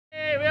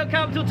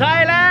welcome to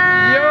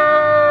Thailand. Yo!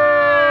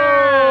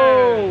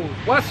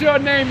 What's your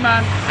name,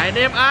 man? My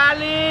name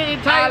Ali in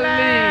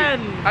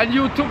Thailand. Ali. And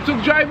you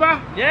tuk-tuk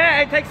driver?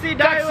 Yeah, a taxi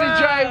driver. Taxi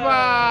driver.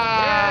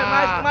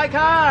 Yeah, my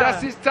car.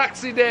 That's his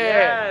taxi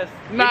there. Yes.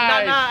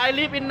 Nice. In Nana. I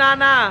live in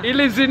Nana. He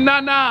lives in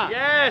Nana.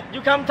 Yes.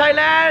 You come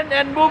Thailand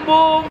and boom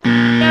boom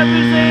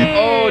everything.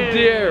 Oh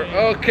dear.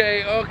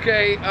 Okay,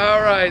 okay.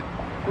 All right.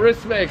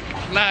 Respect.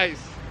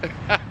 Nice.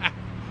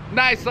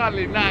 Nice,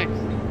 Ali. Nice.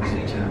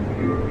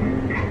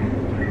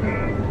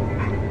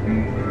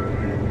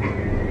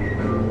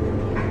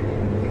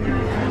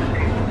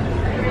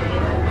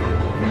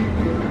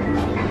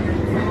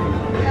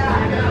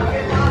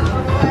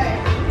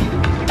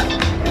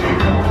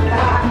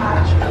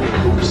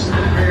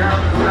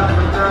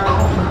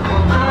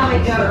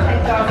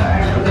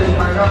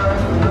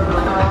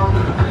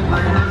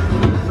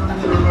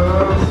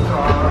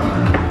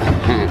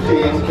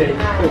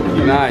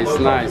 Nice,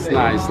 nice,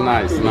 nice,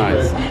 nice,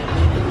 nice.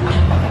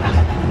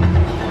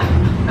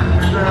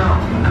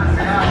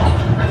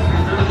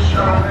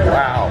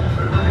 Wow.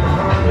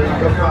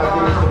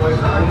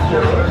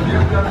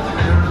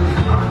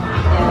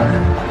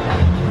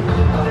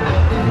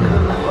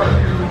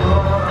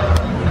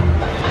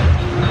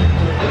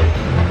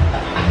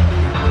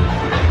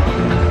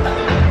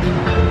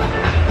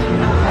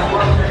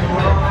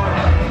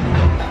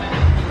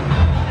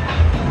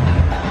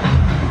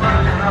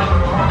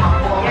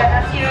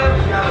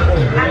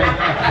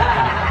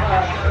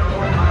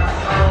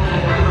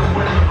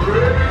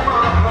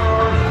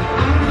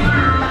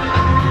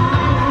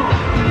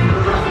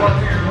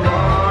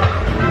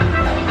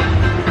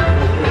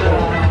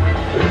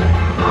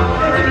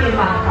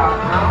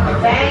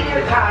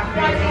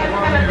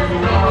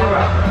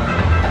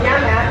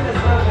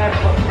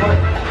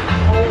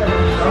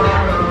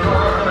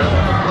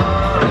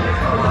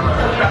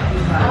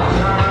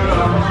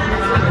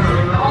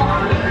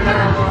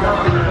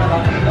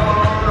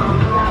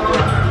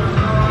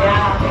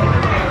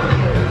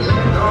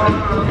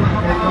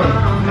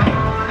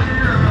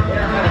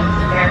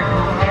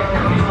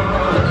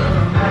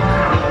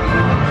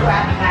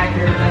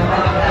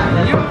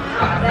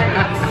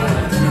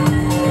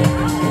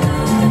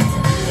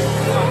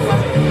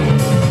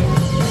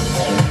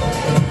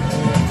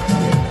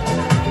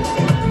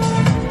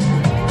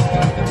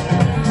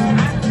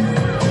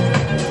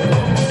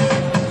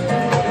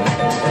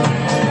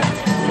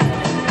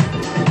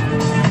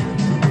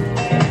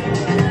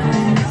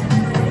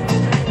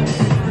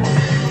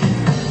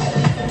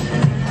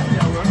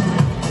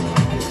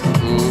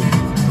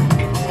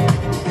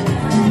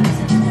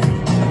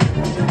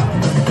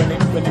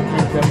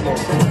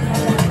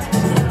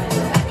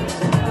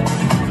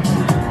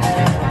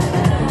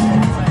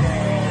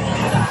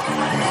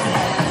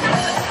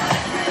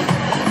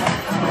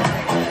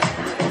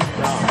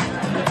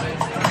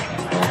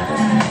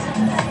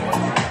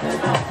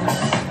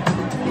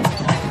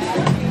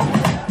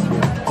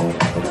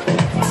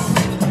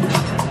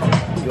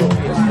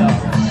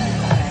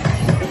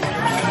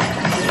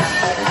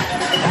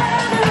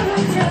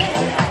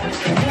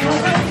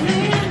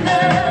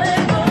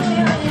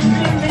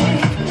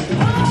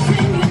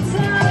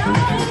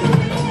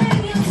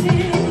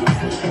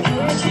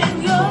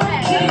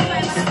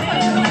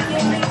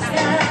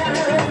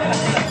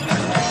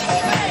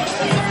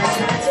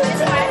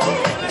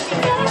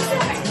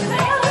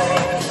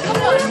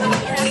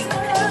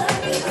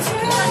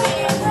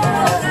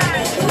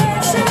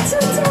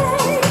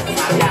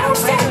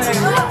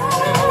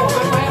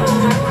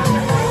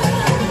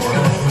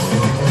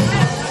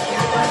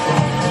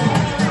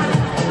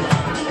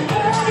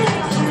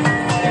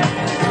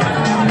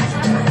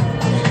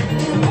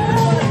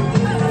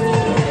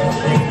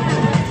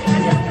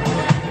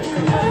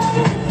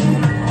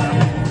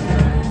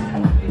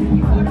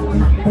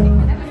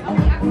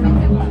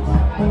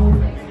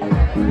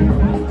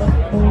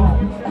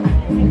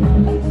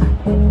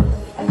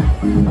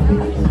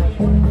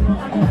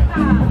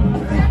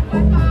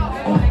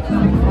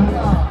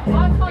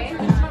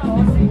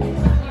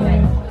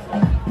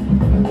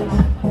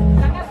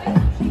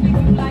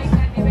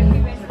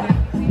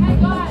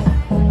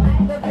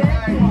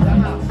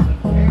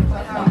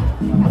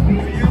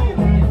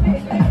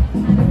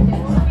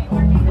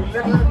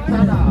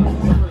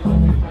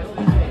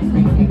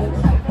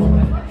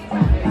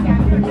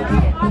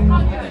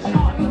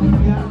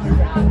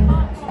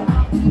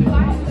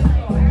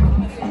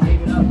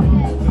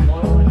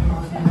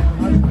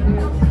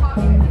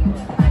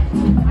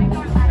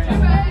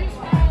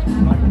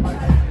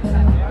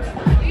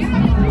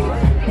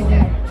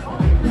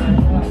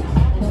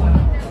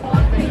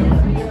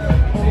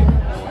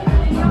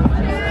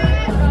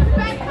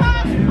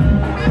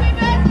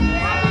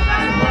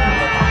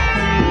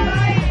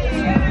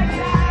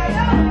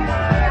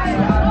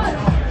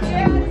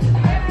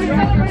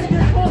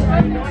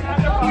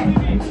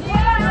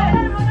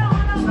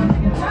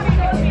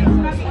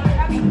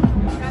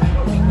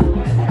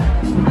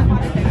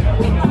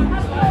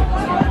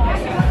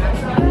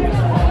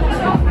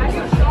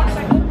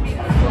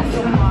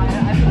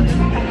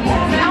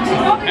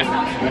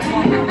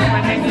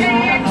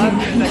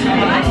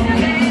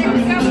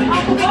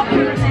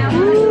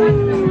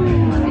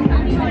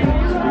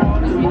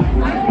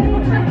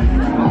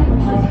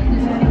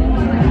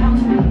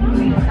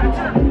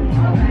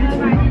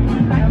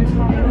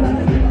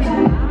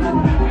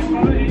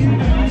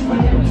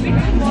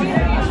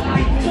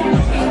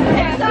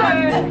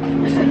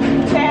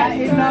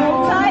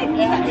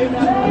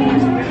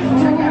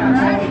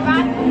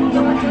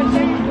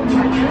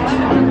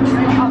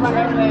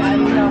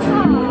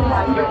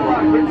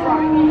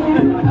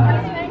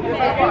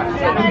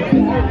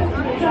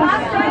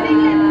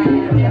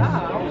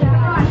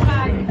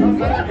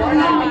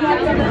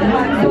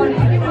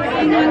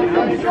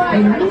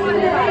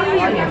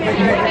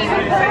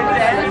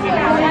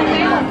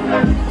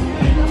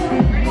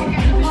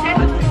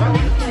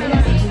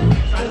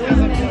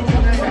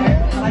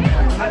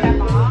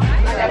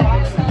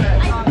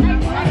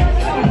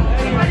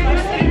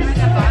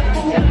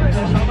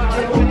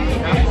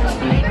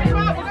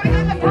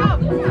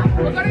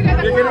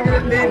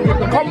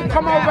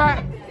 Come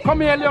over.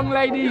 Come here, young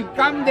lady.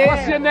 Come there.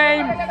 What's your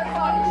name?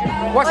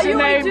 What's your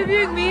name?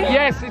 Interviewing me?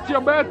 Yes, it's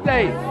your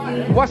birthday.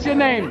 What's your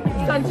name?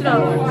 Sanjana.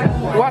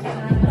 What?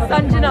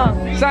 Sanjana.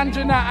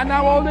 Sanjana. And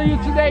how old are you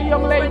today,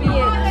 young lady?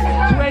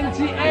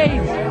 28.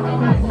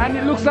 And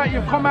it looks like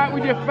you've come out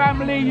with your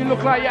family. You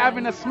look like you're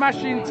having a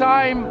smashing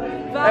time.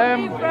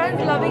 Family,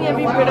 friends, loving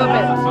every bit of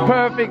it.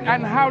 Perfect.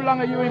 And how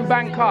long are you in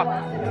Bangkok?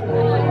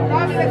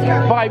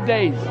 5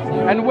 days.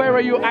 And where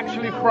are you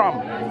actually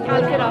from?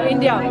 Calcutta,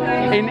 India.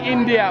 In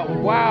India.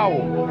 Wow.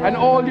 And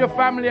all your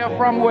family are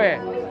from where?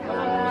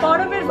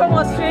 Part of it from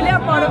Australia,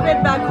 part of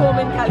it back home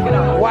in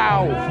Calcutta.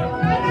 Wow.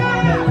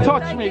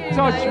 Touch me,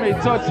 touch me,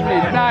 touch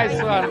me. Nice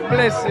one.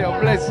 Bless you,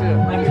 bless you.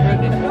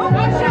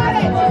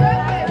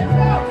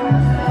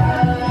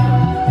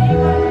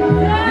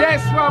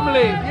 Yes,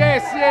 family.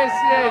 Yes, yes,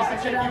 yes.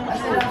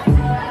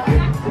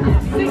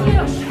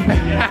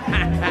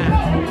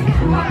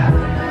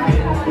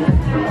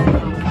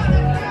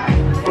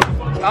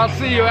 I'll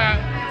see you out.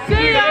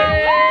 See ya!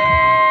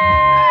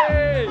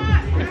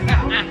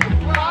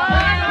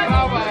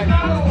 Bye-bye.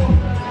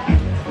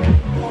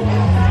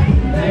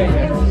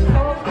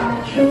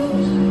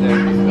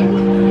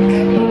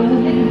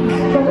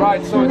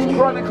 Right, so it's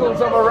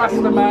Chronicles of a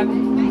Rastaman,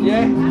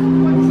 yeah?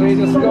 So you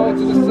just go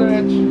to the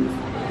search,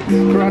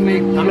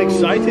 Chronicles. I'm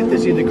excited to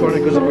see the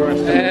Chronicles of a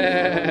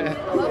Rastaman.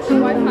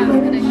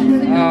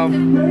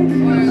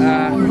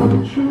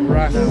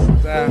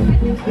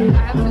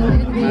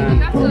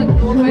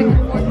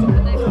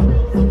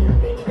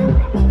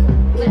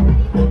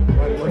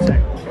 One sec.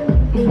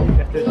 You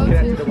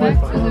have to connect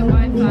to the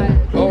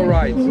Wi-Fi. All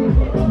right.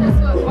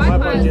 My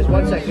apologies,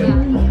 1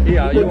 second.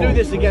 Yeah, We'll do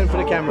this again for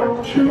the camera.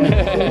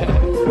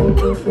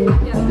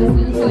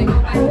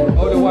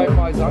 Oh, the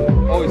Wi-Fi's on.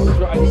 Oh, it's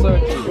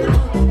searching.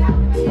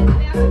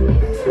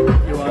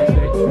 You want to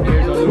say,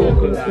 here's a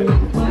local lad,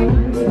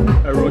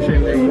 a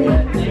Russian lady,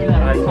 and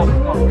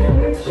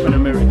an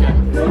American.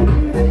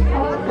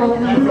 Oh,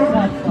 there you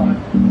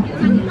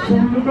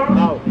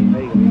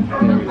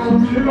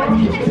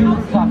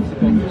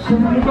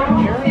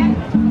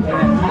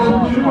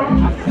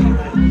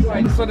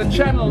Right, so the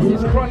channel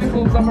is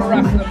Chronicles of a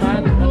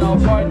Rastaman, and I'll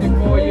find it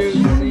for you.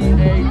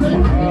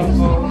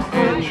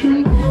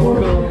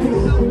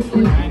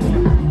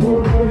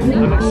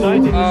 I'm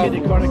excited to see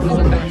the Chronicles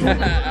of a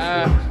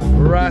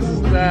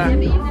Rastaman.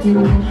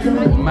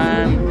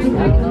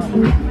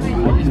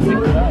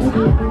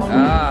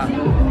 Ah.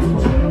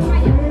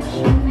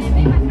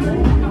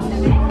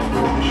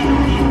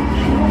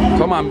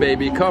 Come on,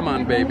 baby. Come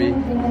on, baby.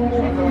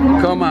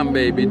 Come on,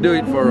 baby. Do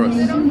it for us.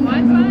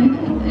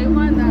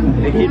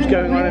 It keeps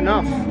going on and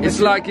off. It's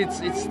like it's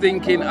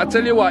thinking. I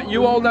tell you what.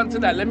 You hold on to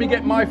that. Let me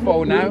get my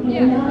phone now.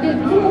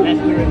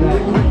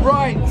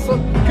 Right. So,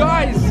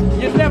 guys,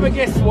 you never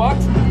guess what?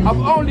 I've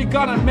only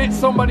gone and met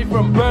somebody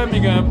from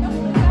Birmingham.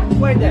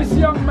 Wait there. This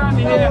young man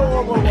here.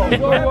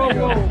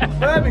 Whoa.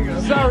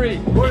 Birmingham? Sorry.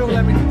 Royal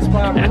Leamington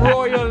Spa.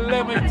 Royal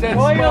Leamington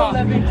Spa.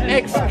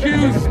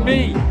 Excuse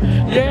me.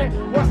 Yeah?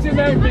 What's your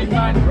name, big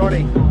man?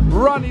 Ronnie.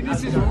 Ronnie.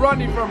 This is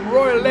Ronnie from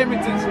Royal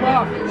Leamington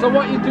Spa. So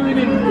what are you doing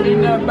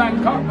in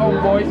Bangkok,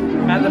 old boys?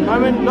 At the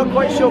moment, not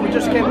quite sure. We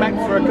just came back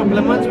for a couple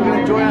of months. We're going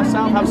to enjoy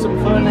ourselves, have some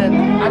fun,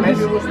 and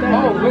maybe we'll stay.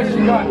 Oh, where's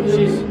she gone?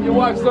 Your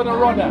wife's done a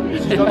runner.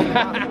 She's got it.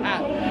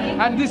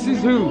 And this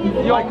is who?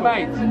 Your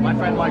mate? My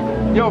friend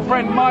Michael. Your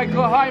friend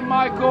Michael. Hi,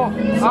 Michael.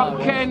 I'm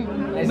Ken.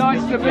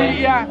 Nice to meet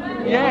you.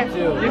 Yeah,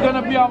 you're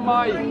gonna be on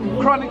my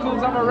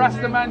Chronicles of a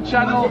Rastaman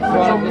channel,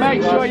 so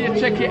make sure you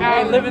check it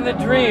out. Living the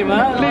dream,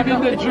 huh?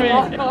 Living the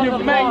dream.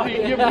 You've made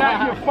it. You've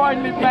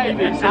finally made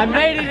it. I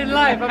made it in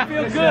life. I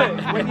feel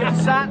good. When you're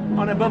sat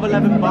on above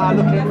 11 bar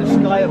looking at the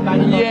sky of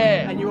Bangkok,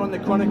 Yeah. and you're on the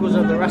Chronicles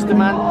of the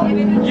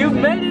Rastaman, You've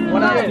made it in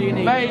what else life. do you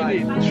need? Made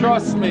it.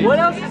 Trust me. What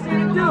else is there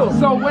to do?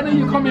 So when are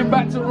you coming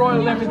back to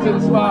Royal Leamington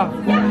Spa?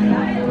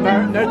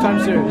 No time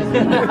soon.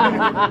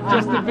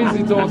 Just a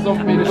visit or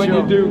something when Sure.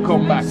 you do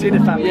come back. See the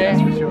family, Yeah.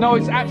 that's for sure. No,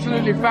 it's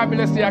absolutely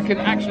fabulous. I can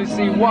actually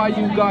see why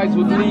you guys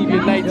would leave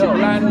your native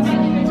lands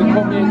to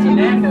come here to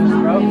live.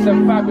 It's a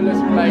fabulous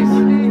place.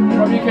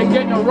 From you can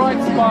get the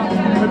right spot,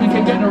 from you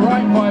can get the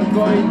right vibe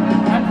going,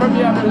 and from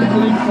you have a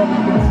little income,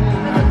 you can see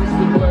how this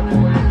would work for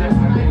you.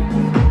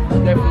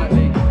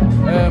 Definitely.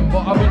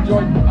 But I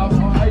enjoyed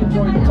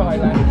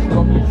Thailand. It's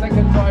lovely.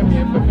 Second time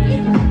here for me,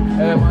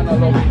 and I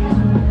love it.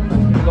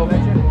 Love it.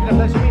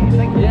 Pleasure meeting you.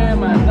 Thank you. Yeah,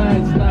 man.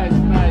 Nice.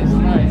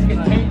 It's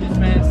contagious,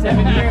 man.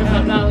 7 years,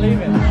 I'm not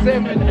leaving.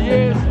 7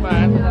 years,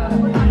 man.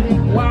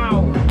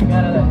 Wow.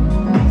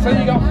 So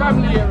you got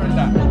family here and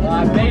that?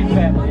 I made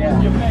family,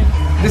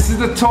 yeah. This is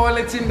the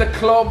toilets in the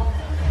club,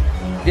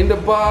 in the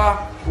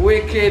bar,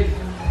 wicked.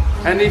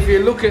 And if you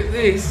look at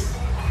this,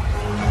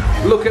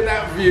 look at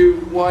that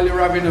view while you're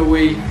having a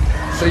wee.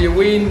 So you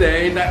wee in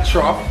there in that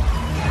trough.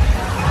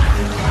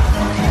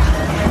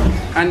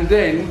 And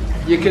then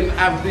you can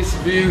have this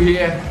view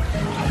here.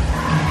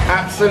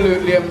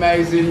 Absolutely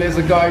amazing. There's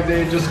a guy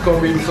there just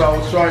coming, so I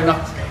was trying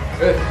not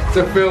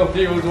to film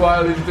him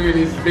while he's doing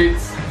his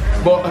bits.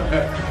 But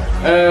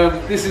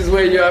this is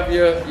where you have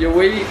your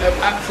wee.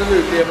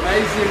 Absolutely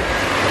amazing.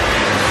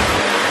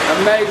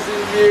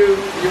 Amazing view.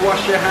 You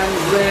wash your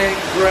hands there.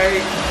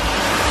 Great.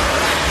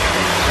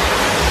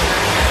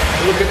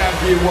 Look at that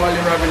view while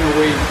you're having a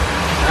wee.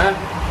 Huh?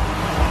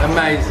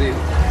 Amazing.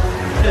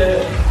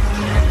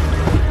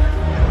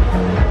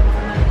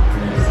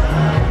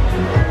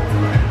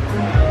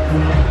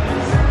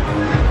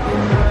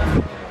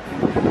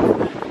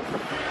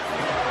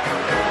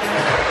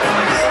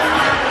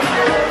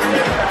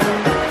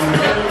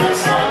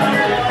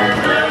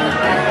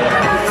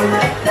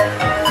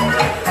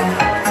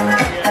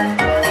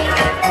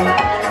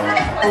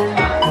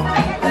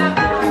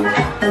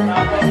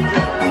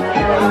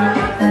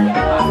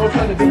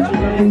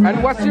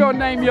 And what's your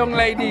name, young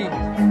lady?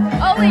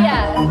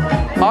 Olia.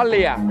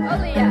 Alia.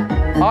 Olia.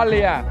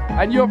 Alia.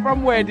 And you're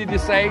from where, did you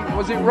say?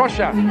 Was it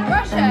Russia?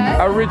 Russia.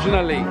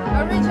 Originally.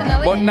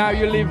 Originally. But now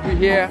you live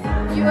here?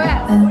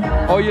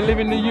 US. Oh, you live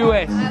in the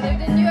US? I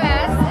lived in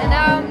US and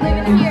now I'm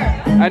living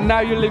here. And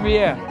now you live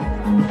here?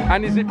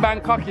 And is it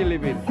Bangkok you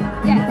live in?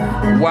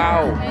 Yes.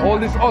 Wow. All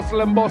this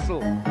hustle and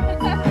bustle.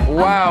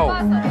 Wow.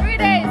 3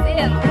 days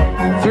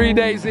in. 3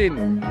 days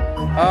in.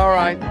 All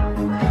right.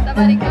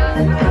 Sawadika.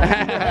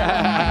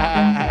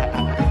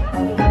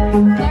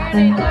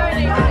 Learning.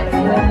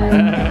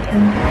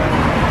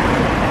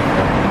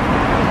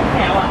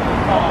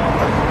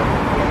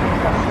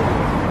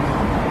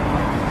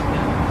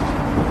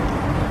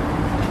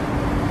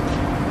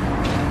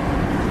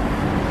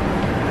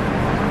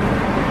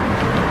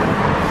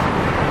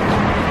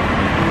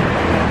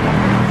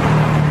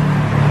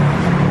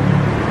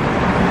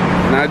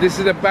 Now this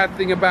is the bad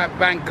thing about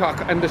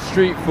Bangkok and the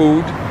street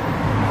food.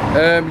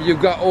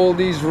 You've got all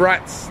these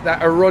rats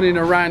that are running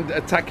around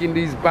attacking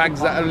these bags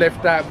that are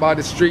left out by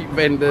the street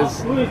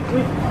vendors.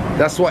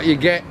 That's what you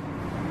get.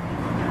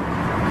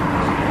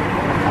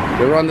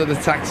 They're under the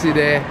taxi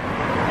there.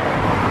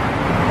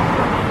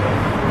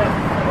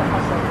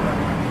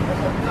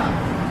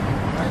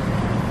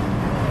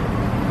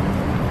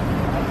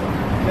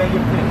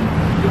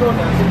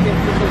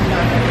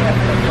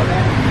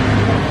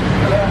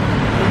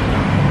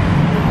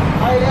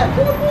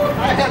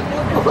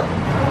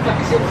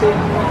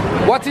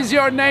 What is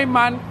your name,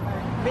 man?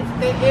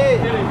 Mr. A.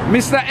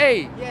 Mr.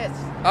 A? Yes.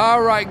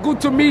 All right, good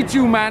to meet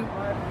you, man.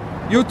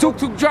 You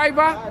tuk-tuk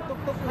driver?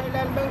 Tuk-tuk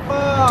Thailand,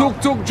 Bangkok.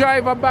 Tuk-tuk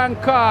driver,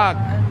 Bangkok.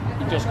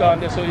 He just gone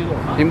there, so you go.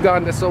 Him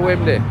gone there, so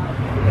him there.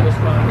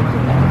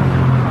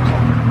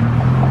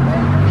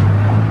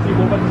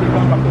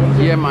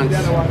 Yeah, man.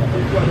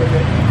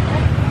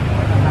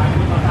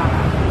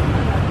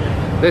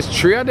 There's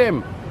 3 of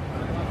them.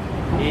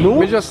 No?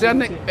 We just say,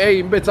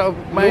 hey, better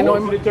mind No,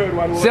 him. for the third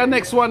one. See the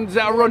next one,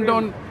 that run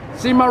down.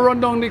 See my run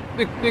down the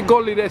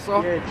gully there,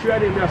 so. Yeah, 3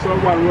 of them, that's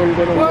one run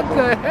down. What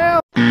the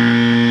hell?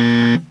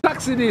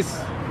 Taxi this.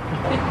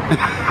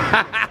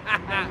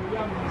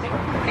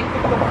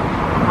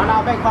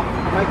 Ana Bangkok,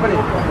 my friend.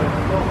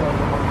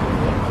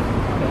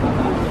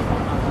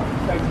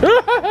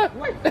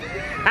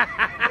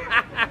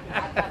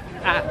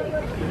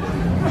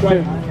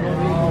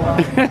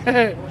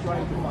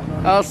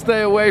 I'll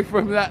stay away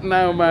from that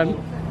now, man.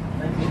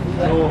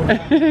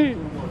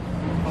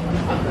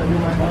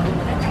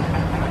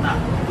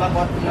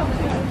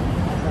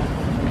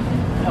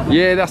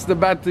 Yeah, that's the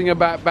bad thing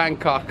about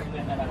Bangkok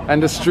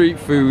and the street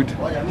food.